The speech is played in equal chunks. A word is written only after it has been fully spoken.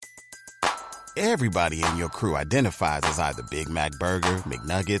Everybody in your crew identifies as either Big Mac Burger,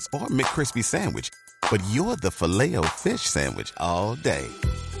 McNuggets, or McCrispy Sandwich. But you're the Filet-O-Fish Sandwich all day.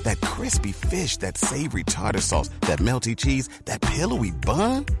 That crispy fish, that savory tartar sauce, that melty cheese, that pillowy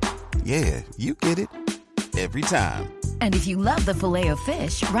bun. Yeah, you get it. Every time. And if you love the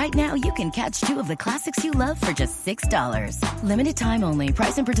Filet-O-Fish, right now you can catch two of the classics you love for just $6. Limited time only.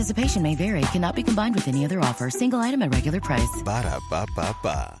 Price and participation may vary. Cannot be combined with any other offer. Single item at regular price.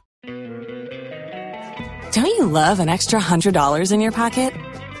 Ba-da-ba-ba-ba. Don't you love an extra $100 in your pocket?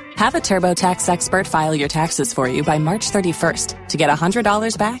 Have a TurboTax expert file your taxes for you by March 31st to get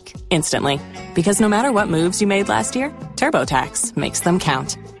 $100 back instantly. Because no matter what moves you made last year, TurboTax makes them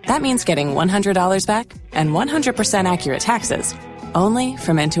count. That means getting $100 back and 100% accurate taxes only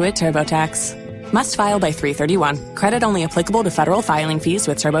from Intuit TurboTax. Must file by 3/31. Credit only applicable to federal filing fees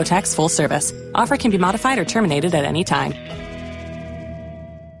with TurboTax full service. Offer can be modified or terminated at any time.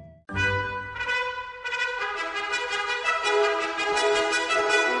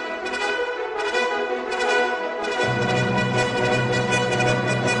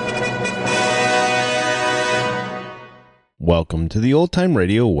 Welcome to the Old Time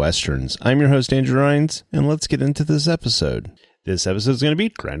Radio Westerns. I'm your host, Andrew Rhines, and let's get into this episode. This episode is going to be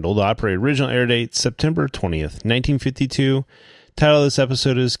Grand Old Opry. Original air date, September 20th, 1952. Title of this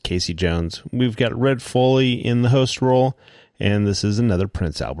episode is Casey Jones. We've got Red Foley in the host role, and this is another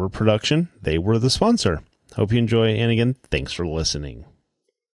Prince Albert production. They were the sponsor. Hope you enjoy, and again, thanks for listening.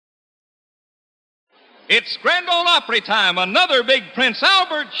 It's Grand Ole Opry time, another big Prince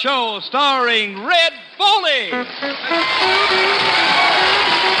Albert show starring Red Foley.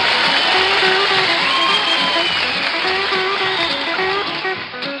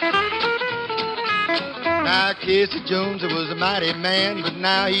 Now, Casey Jones was a mighty man, but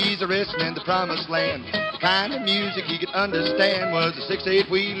now he's a resting in the promised land. The kind of music he could understand was a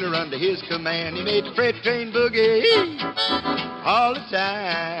 6-8-wheeler under his command. He made the freight train boogie all the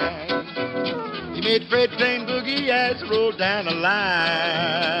time. He made the freight train boogie as it rolled down the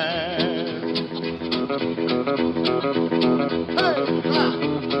line.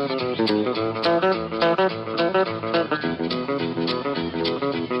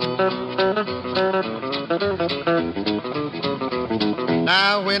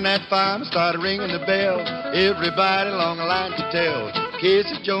 Now when that fireman started ringing the bell, everybody along the line could tell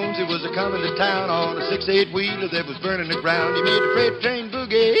Casey Jones, he was a-coming to town on a 6-8-wheeler that was burning the ground. He made the freight train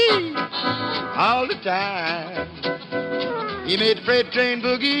boogie all the time. He made the freight train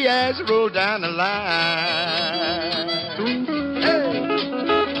boogie as it rolled down the line. Hey!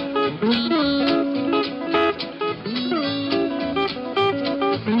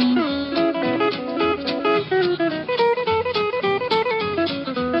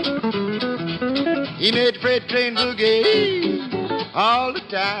 He made the freight train boogie all the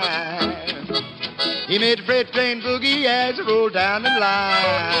time. He made the freight train boogie as it rolled down the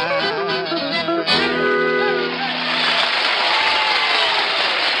line.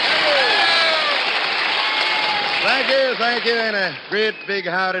 Thank you, and a great big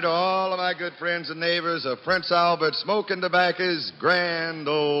howdy to all of my good friends and neighbors of Prince Albert Smoking Tobacco's Grand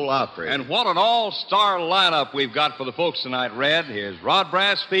Ole Opry. And what an all-star lineup we've got for the folks tonight, Red. Here's Rod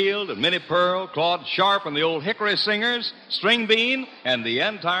Brassfield and Minnie Pearl, Claude Sharp and the Old Hickory Singers, String Bean, and the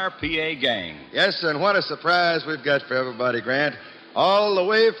entire PA gang. Yes, and what a surprise we've got for everybody, Grant. All the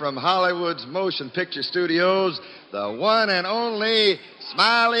way from Hollywood's motion picture studios, the one and only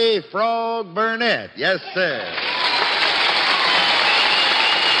Smiley Frog Burnett. Yes, sir.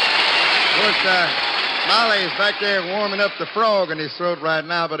 Of course, Smiley's back there warming up the frog in his throat right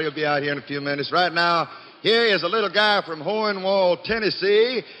now, but he'll be out here in a few minutes. Right now, here is a little guy from Hohenwald,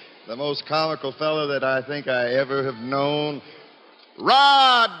 Tennessee, the most comical fellow that I think I ever have known,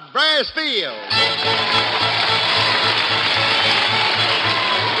 Rod Brassfield.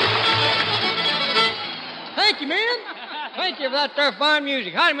 Thank you, man. Thank you for that there fine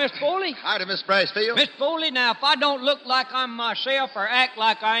music. Howdy, Miss Foley. Howdy, Miss Brassfield. Miss Foley, now, if I don't look like I'm myself or act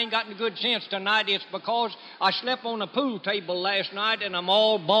like I ain't got any good sense tonight, it's because I slept on a pool table last night and I'm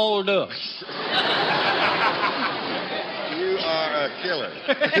all balled up. You are a killer.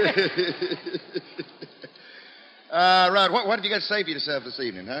 Rod, what have you got to say for yourself this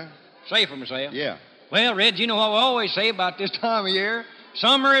evening, huh? Say for myself? Yeah. Well, Red, you know what we always say about this time of year.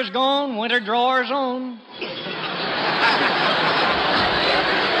 Summer is gone, winter drawers on.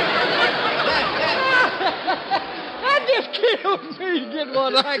 That just kills me to get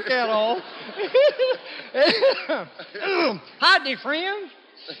one like that off. Howdy, friends.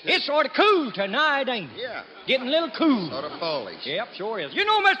 It's sort of cool tonight, ain't it? Yeah. Getting a little cool. Sort of fallish. Yep, sure is. You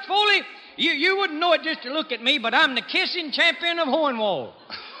know, Mr. Foley, you wouldn't know it just to look at me, but I'm the kissing champion of Hohenwald.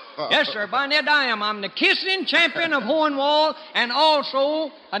 Yes, sir, by Ned I am. I'm the kissing champion of Hornwall and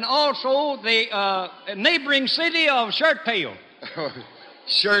also the neighboring city of Shirttail.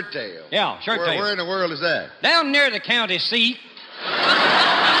 Shirttail? Yeah, Shirttail. Where in the world is that? Down near the county seat.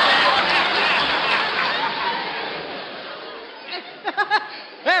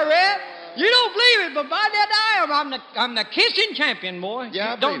 Hey, Red, you don't believe it, but by that I am. I'm the kissing champion, boy.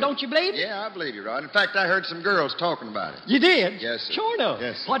 Yeah, I believe it. Don't you believe it? Yeah, I believe you, Rod. In fact, I heard some girls talking about it. You did? Yes, sir. Sure enough.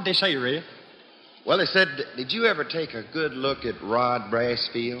 Yes, sir. What'd they say, Red? Well, they said, did you ever take a good look at Rod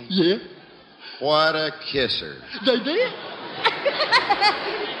Brassfield? Yeah. What a kisser. They did?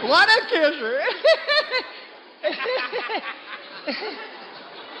 What a kisser.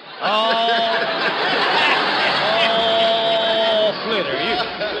 Flitter,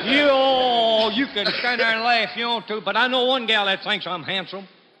 you can stand there and laugh if you want to, but I know one gal that thinks I'm handsome.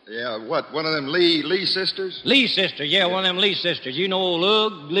 Yeah, what, one of them Lee sisters? Lee sister, yeah, one of them Lee sisters. You know old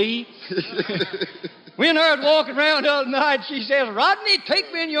Ugg Lee? We and her was walking around the other night. She says, Rodney,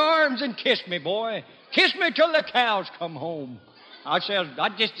 take me in your arms and kiss me, boy. Kiss me till the cows come home. I says,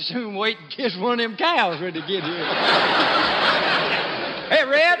 I'd just as soon wait and kiss one of them cows when they get here. Hey,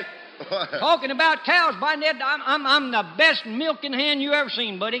 Red, talking about cows, by Ned, I'm the best milking hen you ever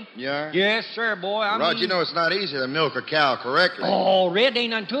seen, buddy. You are? Yes, sir, boy. Rod, you know it's not easy to milk a cow correctly. Oh, Red,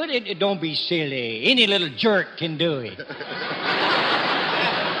 ain't nothing to it. Don't be silly. Any little jerk can do it.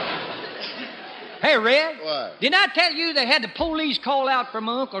 Hey, Red. What? Did I tell you they had the police call out for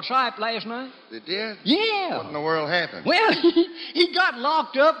my Uncle Sipe last night? They did? Yeah. What in the world happened? Well, he got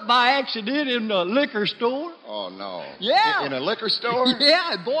locked up by accident in the liquor store. Oh, no. Yeah. In a liquor store?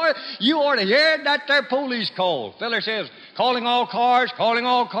 Yeah, boy, you ought to hear that there police call. Feller says, calling all cars,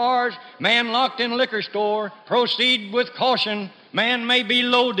 man locked in liquor store, proceed with caution, man may be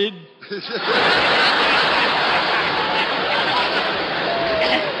loaded.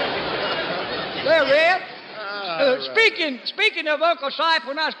 There, Red. Speaking of Uncle Sipe,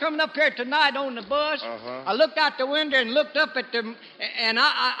 when I was coming up here tonight on the bus, I looked out the window and looked up at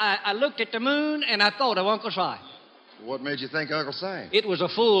I looked at the moon and I thought of Uncle Sipe. What made you think Uncle Sipe? It was a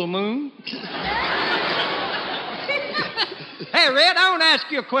full moon. Hey, Red, I want to ask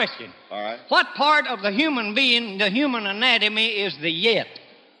you a question. All right. What part of the human being, the human anatomy, is the yet?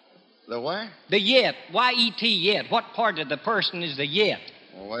 The what? The yet. Y-E-T, yet. What part of the person is the yet?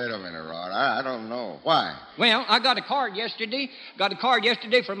 Well, wait a minute, Rod. I don't know. Why? Well, I got a card yesterday.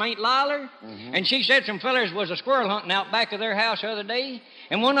 From Aunt Lila, and she said some fellers was a squirrel hunting out back of their house the other day,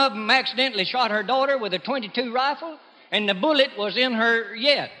 and one of them accidentally shot her daughter with a .22 rifle, and the bullet was in her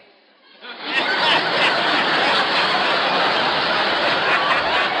yet.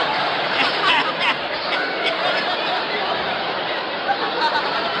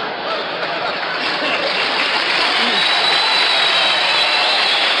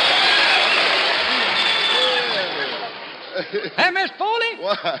 Hey, Miss Foley?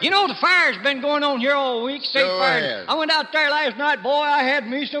 What? You know the fire's been going on here all week. State Sure fire. has. I went out there last night, boy. I had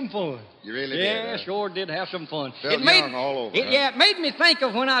me some fun. You really did? Yeah, Huh? sure did have some fun. Felt young all over, huh? Yeah, it made me think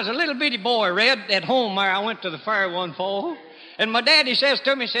of when I was a little bitty boy, Red, at home there. I went to the fair one fall, and my daddy says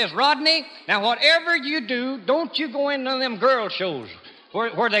to me, Rodney, now whatever you do, don't you go into them girl shows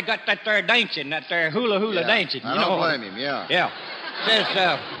where they got that there dancing, that there hula dancing. I don't blame him, yeah. Yeah.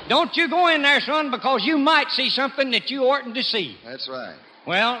 Says, don't you go in there, son, because you might see something that you oughtn't to see. That's right.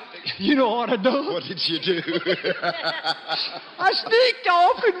 Well, you know what I done? What did you do? I sneaked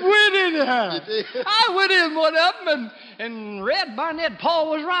off and went in there. You did? I went in one of them and Red Barnett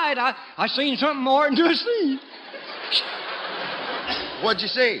Paul was right. I seen something more than to see. What'd you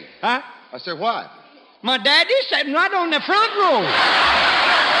see? Huh? I said, what? My daddy sitting right on the front row.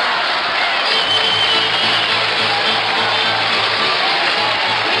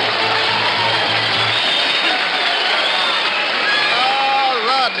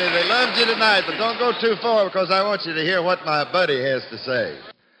 They loved you tonight, but don't go too far because I want you to hear what my buddy has to say.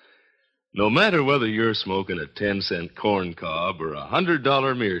 No matter whether you're smoking a 10-cent corn cob or a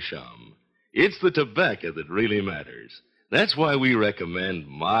 $100 meerschaum, it's the tobacco that really matters. That's why we recommend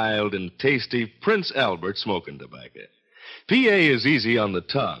mild and tasty Prince Albert smoking tobacco. PA is easy on the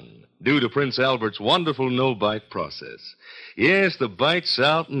tongue due to Prince Albert's wonderful no-bite process. Yes, the bite's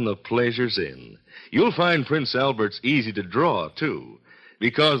out and the pleasure's in. You'll find Prince Albert's easy to draw, too,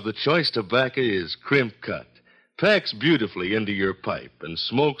 because the choice tobacco is crimp-cut, packs beautifully into your pipe, and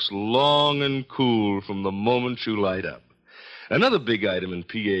smokes long and cool from the moment you light up. Another big item in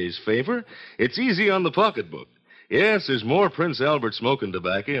PA's favor, it's easy on the pocketbook. Yes, there's more Prince Albert smoking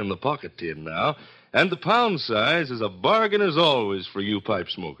tobacco in the pocket tin now, and the pound size is a bargain as always for you pipe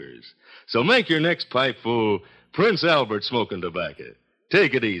smokers. So make your next pipe full Prince Albert smoking tobacco.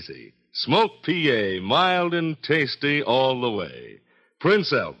 Take it easy. Smoke PA, mild and tasty all the way.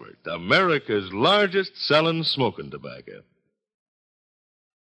 Prince Albert, America's largest selling smoking tobacco.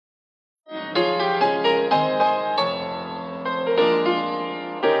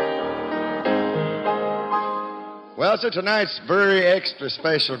 Well, sir, tonight's very extra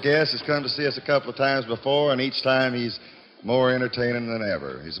special guest has come to see us a couple of times before, and each time he's more entertaining than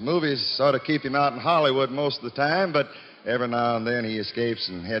ever. His movies sort of keep him out in Hollywood most of the time, but every now and then he escapes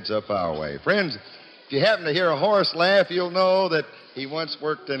and heads up our way. Friends, if you happen to hear a horse laugh, you'll know that he once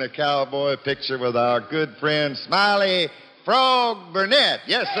worked in a cowboy picture with our good friend Smiley Frog Burnett.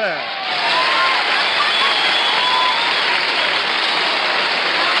 Yes, sir.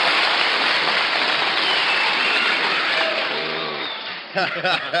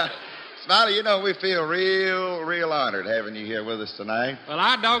 Smiley, you know, we feel real honored having you here with us tonight. Well,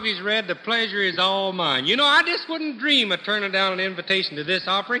 our doggies, Red, the pleasure is all mine. You know, I just wouldn't dream of turning down an invitation to this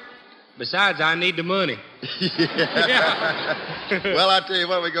Opry. Besides, I need the money. Yeah. Well, I'll tell you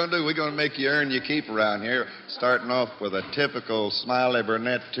what we're going to do. We're going to make you earn your keep around here, starting off with a typical Smiley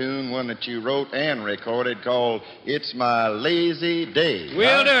Burnett tune, one that you wrote and recorded called It's My Lazy Day.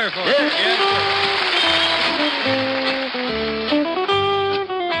 Will do for you.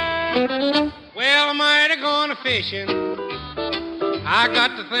 Well, I might have gone a-fishing. I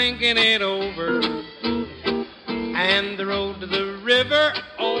got to thinking it over. And the road to the river,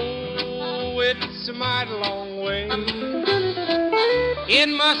 oh, it's a mighty long way. It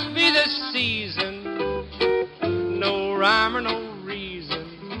must be the season, no rhyme or no reason.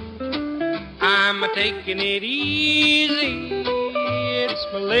 I'm a-taking it easy, it's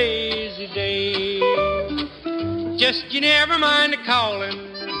my lazy day. Just you never mind a-calling,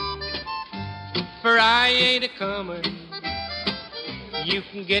 for I ain't a-coming. You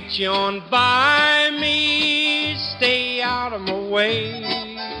can get you on by me, stay out of my way.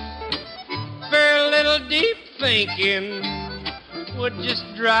 For a little deep thinking would just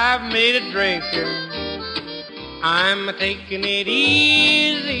drive me to drinking. I'm a-taking it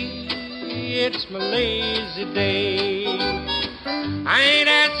easy, it's my lazy day. I ain't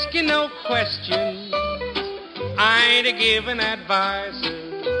asking no questions, I ain't a-giving advices.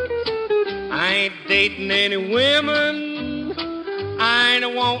 I ain't dating any women, I ain't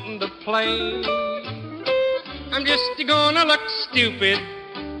a-wanting to play. I'm just gonna look stupid,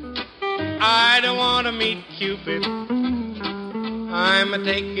 I don't want to meet Cupid. I'm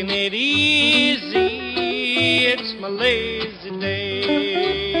a-taking it easy, it's my lazy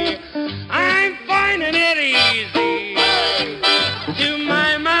day. I'm finding it easy to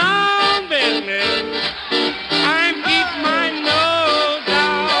mind my own business. I'm keeping my nose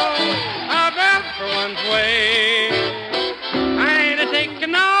out of everyone's way. I ain't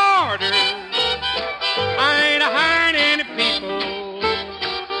a-taking orders, I ain't a-hiring any people.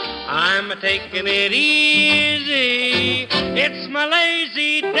 I'm a-taking it easy, it's my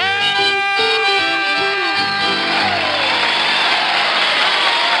lazy day.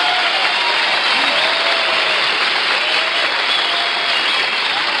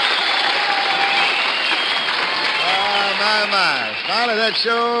 My. Smiley, that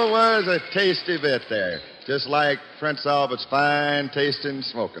sure was a tasty bit there. Just like Prince Albert's fine tasting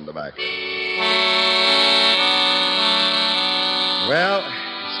smoking tobacco. Well,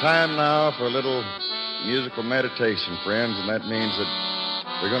 it's time now for a little musical meditation, friends, and that means that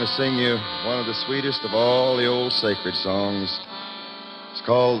we're going to sing you one of the sweetest of all the old sacred songs. It's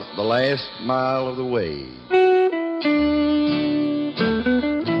called The Last Mile of the Way.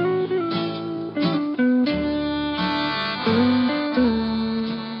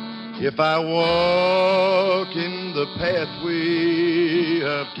 If I walk in the pathway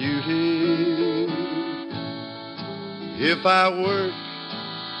of duty, if I work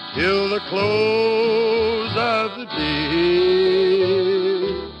till the close of the day,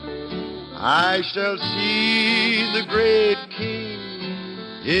 I shall see the great King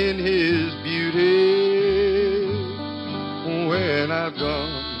in his beauty when I've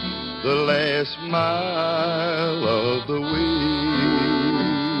gone the last mile of the way.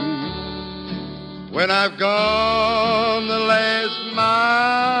 When I've gone the last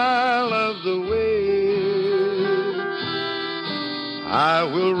mile of the way, I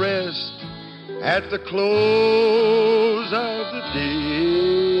will rest at the close of the day.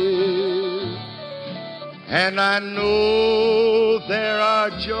 And I know there are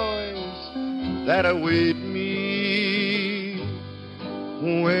joys that await me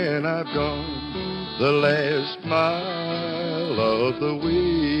when I've gone the last mile of the way.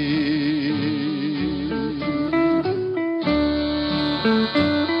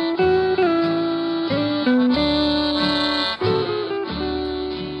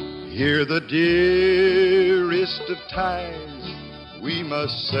 Here the dearest of ties we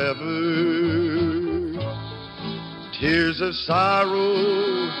must sever. Tears of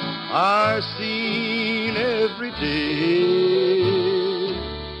sorrow are seen every day,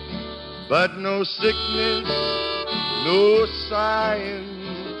 but no sickness, no sighing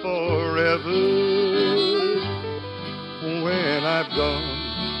forever. When I've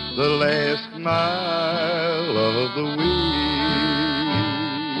gone the last mile of the way,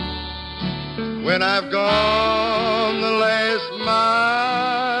 when I've gone the last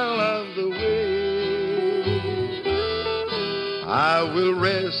mile of the way, I will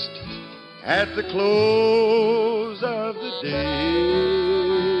rest at the close of the day.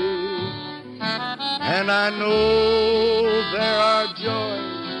 And I know there are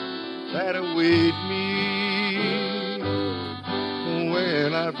joys that await me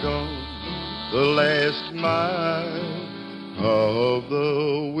when I've gone the last mile of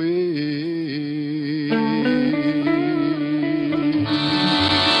the way.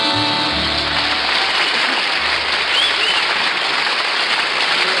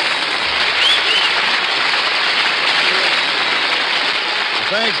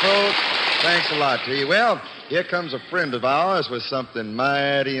 Thanks, folks. Thanks a lot to you. Well, here comes a friend of ours with something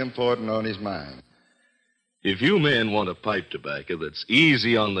mighty important on his mind. If you men want a pipe tobacco that's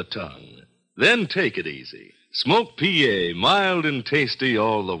easy on the tongue, then take it easy. Smoke PA, mild and tasty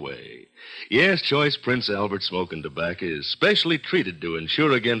all the way. Yes, choice Prince Albert smoking tobacco is specially treated to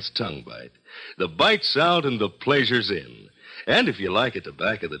ensure against tongue bite. The bite's out and the pleasure's in. And if you like a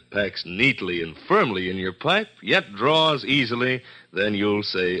tobacco that packs neatly and firmly in your pipe, yet draws easily, then you'll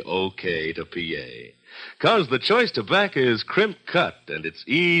say okay to PA. 'Cause the choice tobacco is crimp cut and it's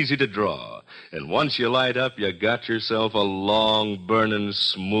easy to draw. And once you light up, you got yourself a long, burning,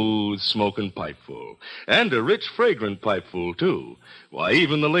 smooth, smoking pipeful. And a rich, fragrant pipeful, too. Why,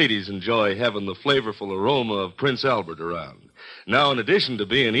 even the ladies enjoy having the flavorful aroma of Prince Albert around. Now, in addition to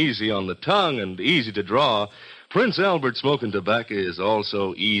being easy on the tongue and easy to draw, Prince Albert smoking tobacco is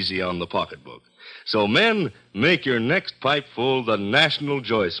also easy on the pocketbook. So, men, make your next pipeful the National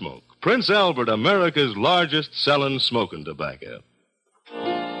Joy Smoke. Prince Albert, America's largest selling smoking tobacco.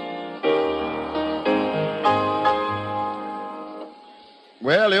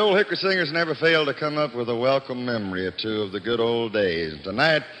 Well, the old Hickory Singers never failed to come up with a welcome memory or two of the good old days.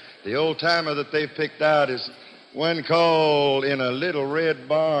 Tonight, the old timer that they've picked out is one called In a Little Red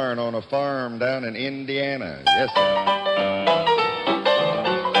Barn on a Farm down in Indiana. Yes, sir.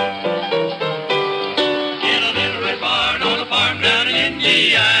 In a little red barn on a farm down in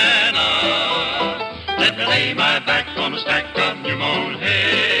Indiana, let me lay my back on a stack of new mown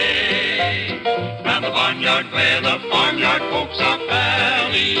hay. Round the barnyard where the farmyard folks are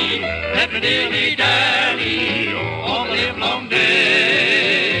pally, let me dilly-dally all the livelong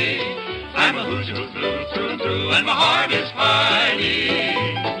day. I'm a who's blue through and through, and my heart is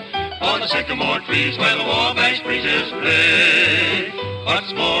pining for the sycamore trees where the wabash breezes play.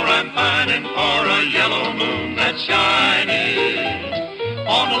 What's more, I'm pining for a yellow moon that's shining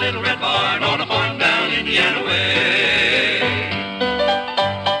on a little red barn on a farm down Indiana way.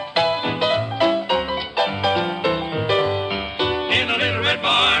 In a little red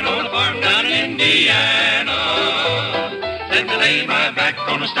barn on a farm down in Indiana, let me lay my back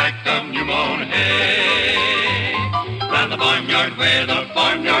on a stack of new mown hay. Round the barnyard where the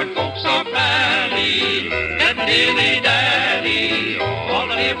farmyard folks are pally, let me dilly-dally all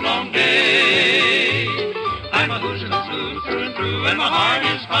the livelong day. I'm a who's through and through, and my heart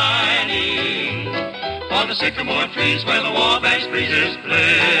is pining for the sycamore trees where the wabash breezes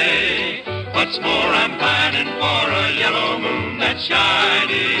play. What's more, I'm pining for a yellow moon that's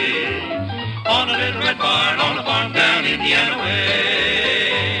shining on a little red barn on a farm down Indiana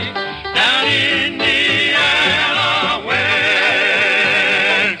way. Down Indiana way.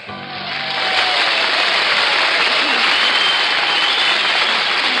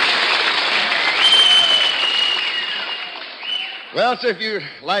 Well, so if you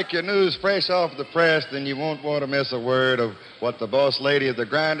like your news fresh off the press, then you won't want to miss a word of what the boss lady of the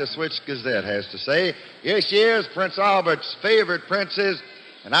Grinder Switch Gazette has to say. Here she is, Prince Albert's favorite princess,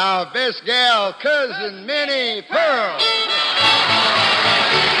 and our best gal, Cousin Minnie Pearl.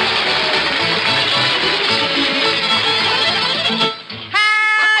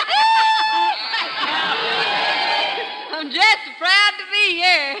 I'm just proud to be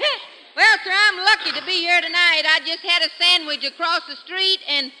here. Well, sir, I'm lucky to be here tonight. I just had a sandwich across the street,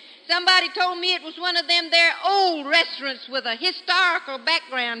 and somebody told me it was one of them there old restaurants with a historical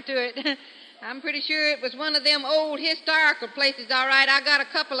background to it. I'm pretty sure it was one of them old historical places, all right. I got a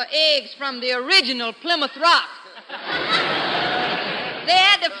couple of eggs from the original Plymouth Rock. They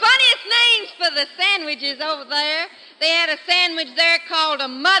had the funniest names for the sandwiches over there. They had a sandwich there called a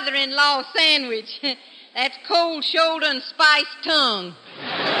mother-in-law sandwich. That's cold shoulder and spiced tongue.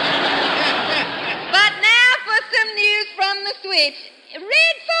 But now for some news from the switch.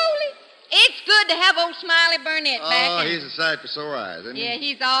 Red Foley, it's good to have old Smiley Burnett back. Oh, he's a sight for sore eyes, isn't he? Yeah,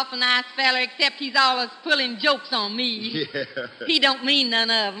 he's an awful nice feller, except he's always pulling jokes on me. Yeah. He don't mean none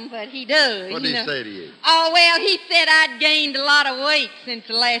of them, but he does. What did he say to you? Oh, well, he said I'd gained a lot of weight since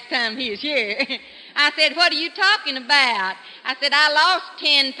the last time he was here. I said, what are you talking about? I said, I lost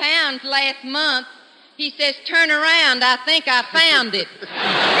 10 pounds last month. He says, turn around, I think I found it.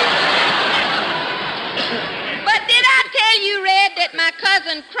 But did I tell you, Red, that my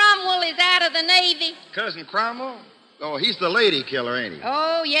cousin Cromwell is out of the Navy? Cousin Cromwell? Oh, he's the lady killer, ain't he?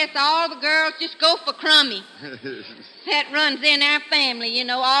 Oh, yes, all the girls just go for Crummy. That runs in our family, you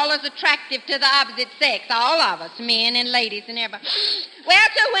know, all is attractive to the opposite sex, all of us, men and ladies and everybody. Well,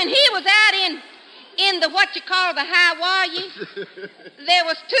 so when he was out in the what you call the Hawaii, there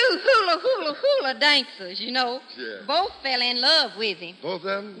was two hula dancers, you know. Yeah. Both fell in love with him. Both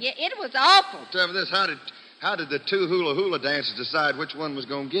of them? Yeah, it was awful. Tell me this, how did the two hula dancers decide which one was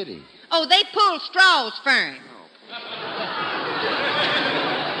going to get him? Oh, they pulled straws for him.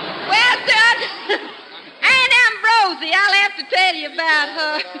 Well, sir, Aunt Ambrosie, I'll have to tell you about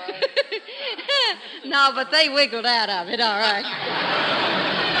her. No, but they wiggled out of it, all right.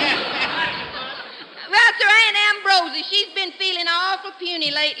 Well, sir, Aunt Ambrosie, she's been feeling awful puny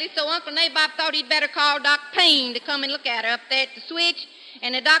lately, so Uncle Nabob thought he'd better call Doc Payne to come and look at her up there at the switch.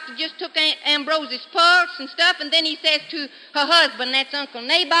 And the doctor just took Aunt Ambrosie's pulse and stuff, and then he says to her husband, that's Uncle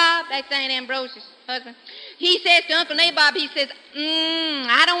Nabob, that's Aunt Ambrosie's husband. He says to Uncle Nabob, he says,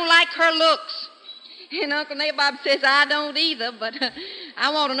 I don't like her looks. And Uncle Nabob says, I don't either, but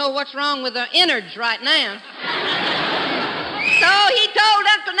I want to know what's wrong with her innards right now. So he told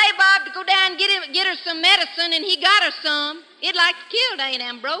Uncle Nabob to go down and get her some medicine, and he got her some. It like killed Aunt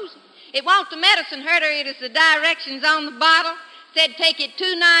Ambrosie. It won't the medicine hurt her, it is the directions on the bottle. Said take it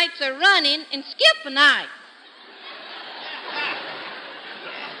 2 nights of running and skip a night.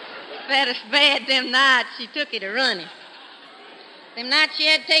 That is bad them nights she took it a running. Them nights she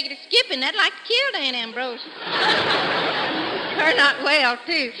had to take it a skipping, that like killed Aunt Ambrosie. Her not well,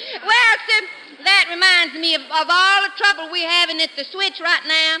 too. Well, sir, that reminds me of all the trouble we're having at the switch right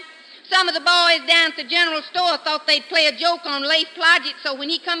now. Some of the boys down at the general store thought they'd play a joke on Leif Plodgett, so when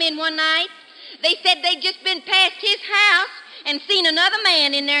he come in one night, they said they'd just been past his house and seen another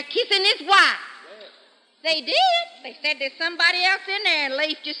man in there kissing his wife. They did. They said there's somebody else in there, and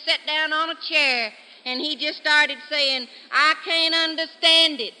Leif just sat down on a chair, and he just started saying, I can't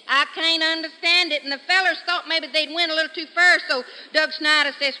understand it. I can't understand it. And the fellers thought maybe they'd went a little too far, so Doug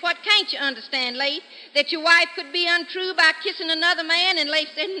Snyder says, what can't you understand, Leif? That your wife could be untrue by kissing another man? And Leif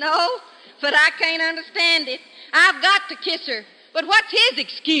said, no, but I can't understand it. I've got to kiss her. But what's his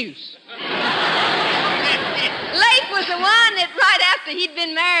excuse? Leif was the one that right after he'd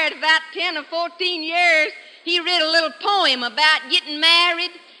been married about 10 or 14 years, he read a little poem about getting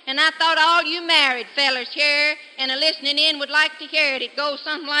married, and I thought all you married fellers here and are listening in would like to hear it. It goes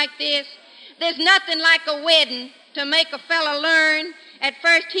something like this. There's nothing like a wedding to make a fella learn. At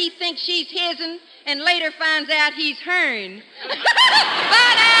first he thinks she's his'n, and later finds out he's hern.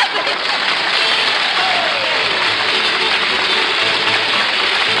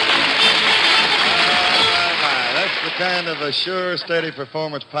 That's the kind of a sure, steady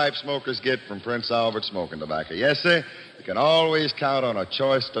performance pipe smokers get from Prince Albert smoking tobacco. Yes, sir, you can always count on a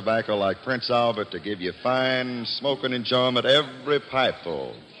choice tobacco like Prince Albert to give you fine smoking enjoyment every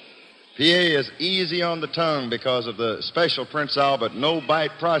pipeful. PA is easy on the tongue because of the special Prince Albert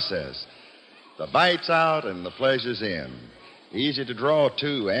no-bite process. The bite's out and the pleasure's in. Easy to draw,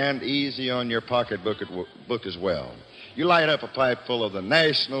 too, and easy on your pocketbook as well. You light up a pipe full of the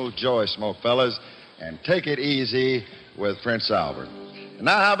National Joy Smoke, fellas, and take it easy with Prince Albert. And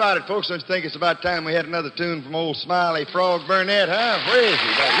now, how about it, folks? Don't you think it's about time we had another tune from old Smiley Frog Burnett, huh? Where is he?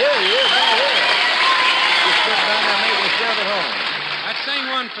 Here he is, right here. Just sitting down there making himself at home. Let's sing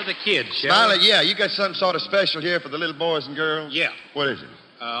one for the kids, shall Smiley, yeah, you got something sort of special here for the little boys and girls? Yeah. What is it?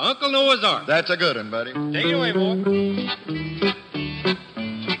 Uncle Noah's Ark. That's a good one, buddy. Take it away, boy.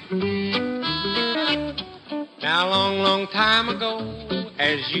 Now, a long, long time ago,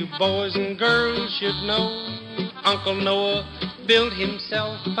 as you boys and girls should know, Uncle Noah built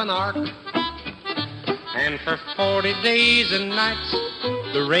himself an ark. And for 40 days and nights,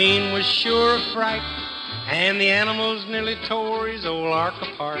 the rain was sure a fright, and the animals nearly tore his old ark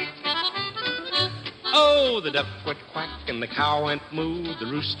apart. Oh, the duck went quack and the cow went moo, the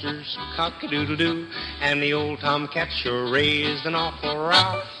roosters cock-a-doodle-doo, and the old tomcat sure raised an awful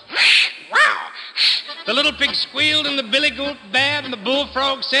row. The little pig squealed and the billy goat bad, and the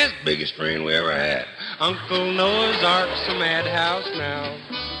bullfrog says, biggest rain we ever had. Uncle Noah's Ark's a madhouse now.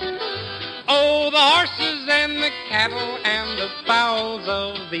 Oh, the horses and the cattle and the fowls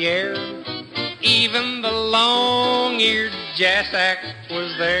of the air, even the long-eared jassack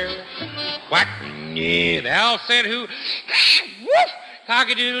was there. Quack, yeah, the owl said who, woof,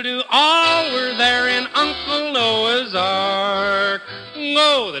 cock-a-doodle-doo, all were there in Uncle Noah's Ark.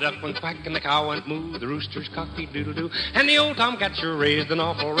 Oh, the duck went quack and the cow went moo, the roosters cock-a-doodle-doo, and the old tomcat sure raised an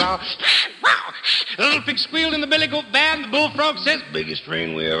awful row. The little pig squealed and the billy goat bad, and the bullfrog says, biggest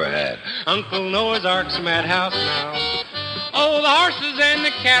rain we ever had. Uncle Noah's Ark's a madhouse now. Oh, the horses and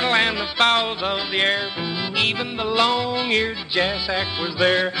the cattle and the fowls of the air, even the long-eared jassack was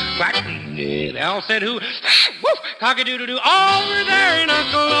there. Quack, the owl said who, woof, cock-a-doodle-doo, all were there in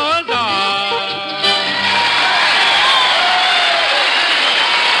Uncle Noah's Ark.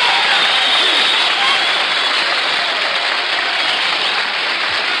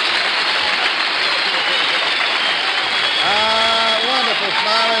 Wonderful,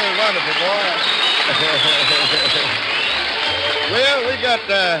 Smiley, wonderful, boy. Well, we got,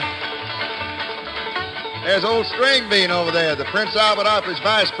 there's old String Bean over there, the Prince Albert Opry's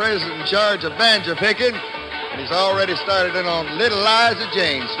vice president in charge of banjo picking, and he's already started in on Little Liza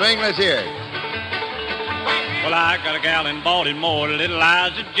Jane. String, let's hear it. Well, I got a gal in Baltimore, Little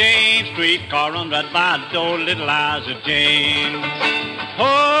Liza Jane. Streetcar runs right by the door, Little Liza Jane.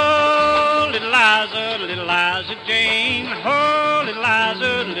 Oh, Little Liza Jane. Oh, Little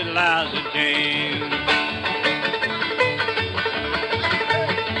Liza Jane.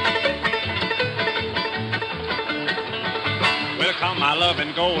 Well, come, my love,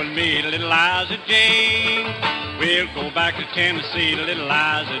 and go with me to Little Liza Jane. We'll go back to Tennessee to Little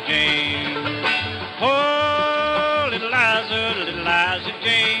Liza Jane. Oh, Little Liza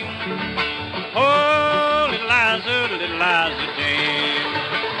Jane. Oh, Little Liza Jane.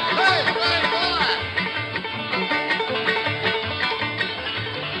 Hey, String boy!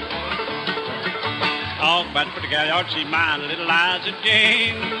 Oh, but for the gal, you ought to see mine, Little Liza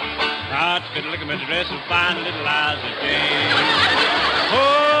Jane. I'd fit a look at my dress and find Little Liza Jane.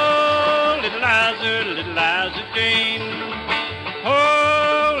 Oh, Little Liza Jane.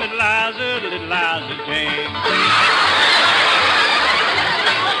 Oh, Little Liza Jane.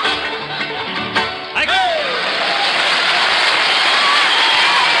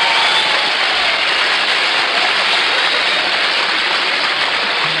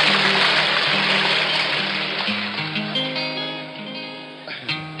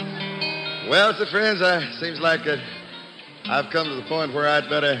 Well, so friends, seems like I've come to the point where I'd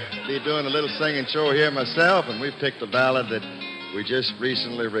better be doing a little singing show here myself, and we've picked a ballad that we just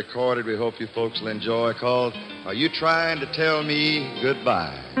recently recorded. We hope you folks will enjoy, called Are You Trying to Tell Me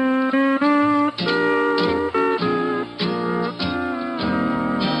Goodbye?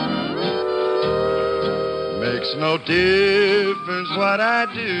 Makes no difference what I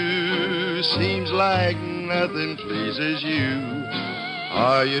do, seems like nothing pleases you.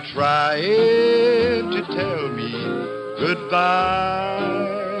 Are you trying to tell me goodbye?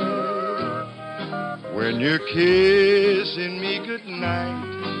 When you're kissing me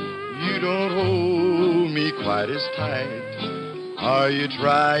goodnight, you don't hold me quite as tight. Are you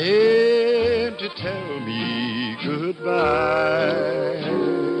trying to tell me goodbye?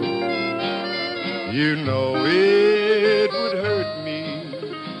 You know it would hurt me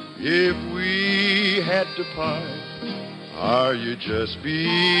if we had to part. Are you just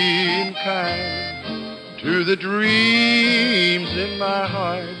being kind to the dreams in my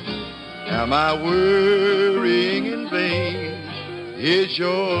heart? Am I worrying in vain? Is your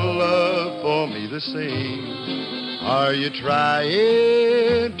love for me the same? Are you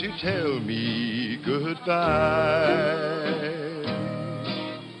trying to tell me goodbye?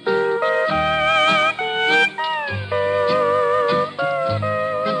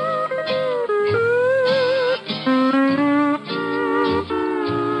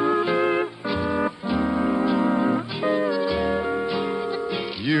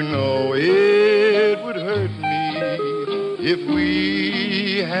 You know it would hurt me if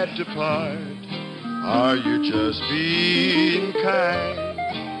we had to part. Are you just being kind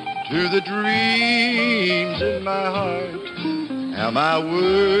to the dreams in my heart? Am I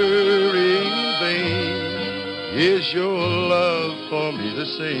worrying in vain? Is your love for me the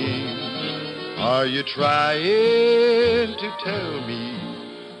same? Are you trying to tell me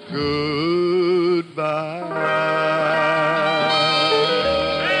goodbye?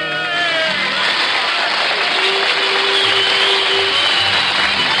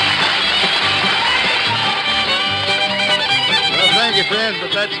 Thank you, friends. friends,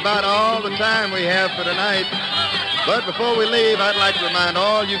 but that's about all the time we have for tonight. But before we leave, I'd like to remind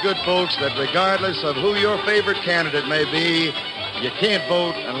all you good folks that regardless of who your favorite candidate may be, you can't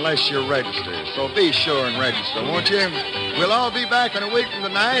vote unless you're registered. So be sure and register, won't you? We'll all be back in a week from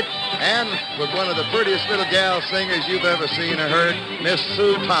tonight, and with one of the prettiest little gal singers you've ever seen or heard, Miss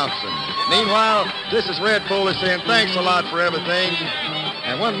Sue Thompson. Meanwhile, this is Red Foley saying thanks a lot for everything.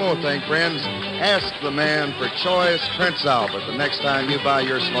 And one more thing, friends. Ask the man for choice Prince Albert the next time you buy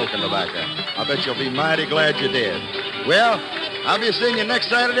your smoking tobacco. I bet you'll be mighty glad you did. Well, I'll be seeing you next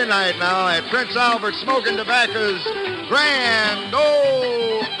Saturday night now at Prince Albert Smoking Tobacco's Grand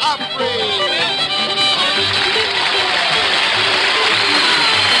Ole Opry.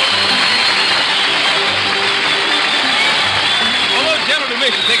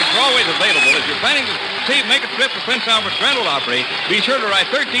 Admission tickets are always available. If you're planning to make a trip to Prince Albert's Grand Ole Opry, be sure to write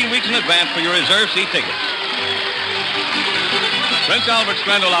 13 weeks in advance for your reserved seat tickets. Prince Albert's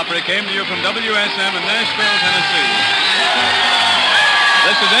Grand Ole Opry came to you from WSM in Nashville, Tennessee.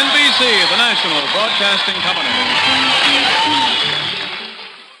 This is NBC, the National Broadcasting Company.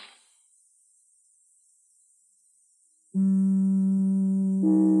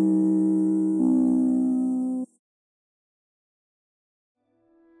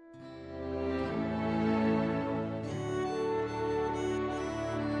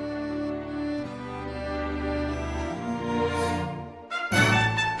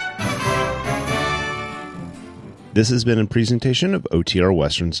 This has been a presentation of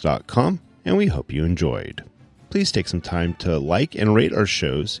OTRWesterns.com, and we hope you enjoyed. Please take some time to like and rate our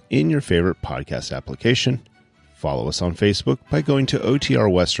shows in your favorite podcast application. Follow us on Facebook by going to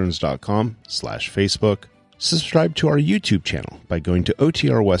OTRWesterns.com/Facebook. Subscribe to our YouTube channel by going to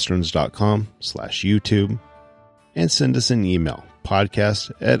OTRWesterns.com/YouTube. And send us an email,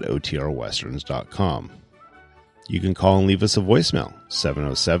 podcast@OTRWesterns.com. You can call and leave us a voicemail,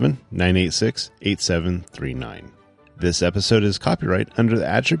 707-986-8739. This episode is copyright under the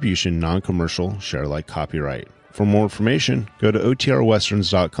Attribution Non-Commercial Share-alike copyright. For more information, go to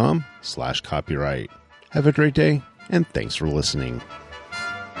OTRWesterns.com/copyright. Have a great day, and thanks for listening.